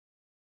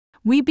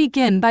we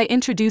begin by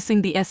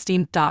introducing the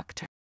esteemed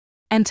Dr.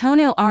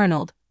 Antonio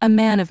Arnold, a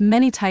man of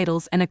many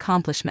titles and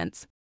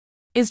accomplishments.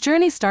 His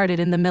journey started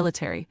in the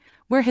military,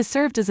 where he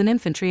served as an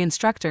infantry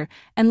instructor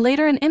and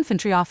later an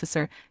infantry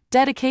officer,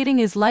 dedicating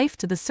his life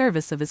to the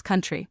service of his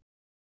country.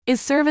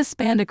 His service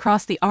spanned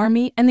across the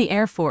Army and the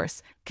Air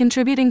Force,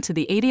 contributing to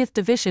the 80th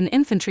Division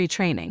Infantry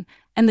Training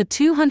and the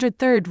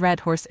 203rd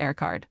Red Horse Air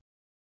Guard.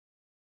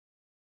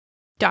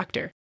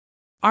 Dr.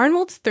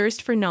 Arnold's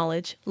thirst for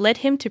knowledge led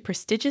him to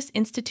prestigious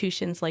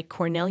institutions like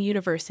Cornell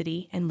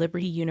University and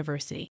Liberty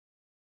University.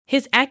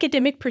 His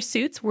academic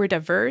pursuits were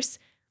diverse,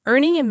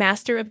 earning a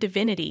Master of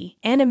Divinity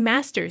and a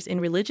Master's in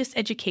Religious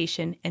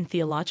Education and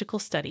Theological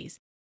Studies.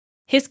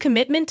 His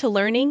commitment to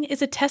learning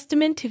is a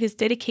testament to his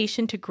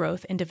dedication to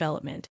growth and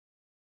development.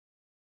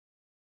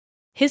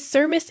 His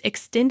service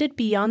extended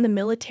beyond the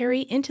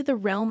military into the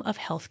realm of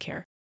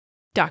healthcare.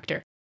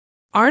 Dr.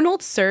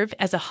 Arnold served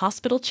as a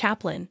hospital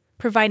chaplain,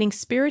 providing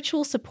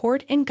spiritual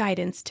support and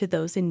guidance to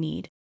those in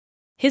need.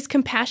 His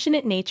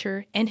compassionate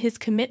nature and his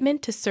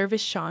commitment to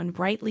service shone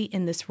brightly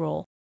in this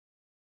role.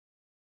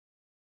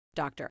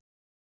 Dr.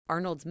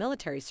 Arnold's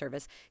military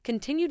service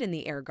continued in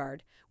the Air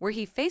Guard, where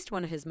he faced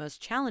one of his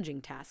most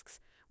challenging tasks,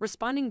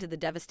 responding to the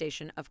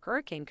devastation of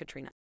Hurricane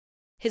Katrina.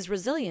 His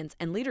resilience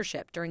and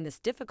leadership during this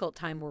difficult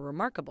time were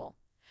remarkable,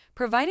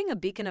 providing a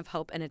beacon of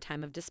hope in a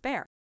time of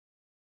despair.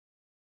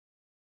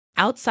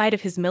 Outside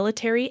of his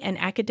military and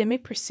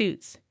academic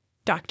pursuits,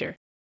 Dr.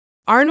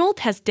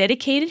 Arnold has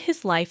dedicated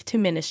his life to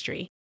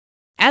ministry.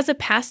 As a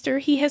pastor,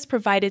 he has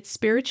provided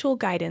spiritual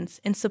guidance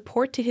and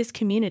support to his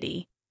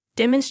community,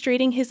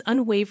 demonstrating his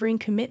unwavering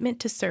commitment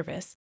to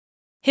service.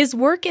 His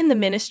work in the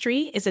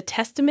ministry is a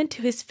testament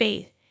to his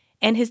faith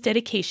and his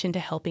dedication to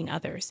helping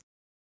others.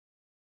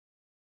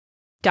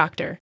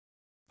 Dr.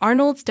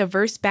 Arnold's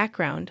diverse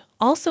background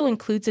also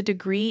includes a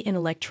degree in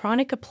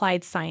electronic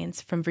applied science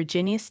from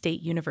Virginia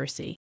State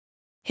University.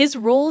 His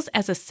roles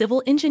as a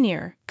civil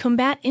engineer,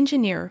 combat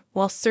engineer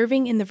while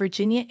serving in the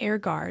Virginia Air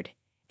Guard,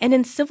 and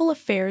in civil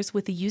affairs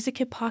with the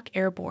Yuzikipok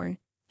Airborne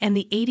and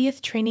the 80th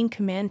Training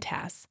Command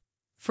tasks,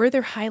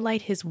 further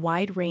highlight his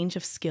wide range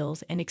of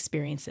skills and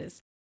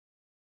experiences.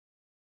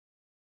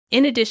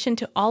 In addition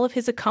to all of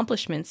his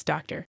accomplishments,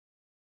 Dr.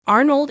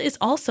 Arnold is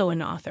also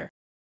an author.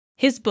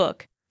 His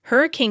book,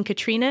 Hurricane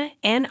Katrina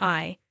and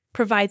I,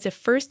 provides a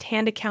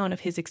first-hand account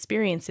of his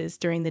experiences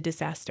during the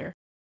disaster.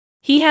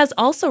 He has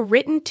also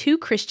written 2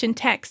 Christian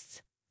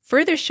texts,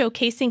 further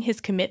showcasing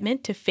his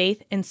commitment to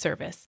faith and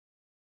service.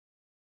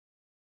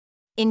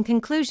 In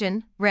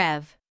conclusion,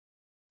 Rev.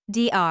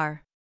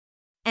 Dr.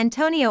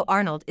 Antonio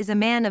Arnold is a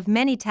man of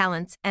many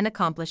talents and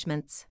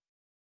accomplishments.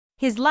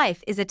 His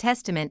life is a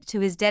testament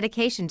to his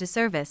dedication to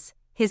service,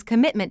 his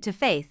commitment to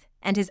faith,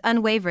 and his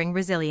unwavering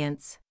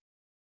resilience.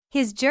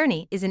 His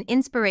journey is an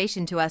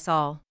inspiration to us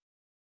all.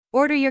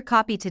 Order your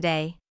copy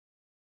today.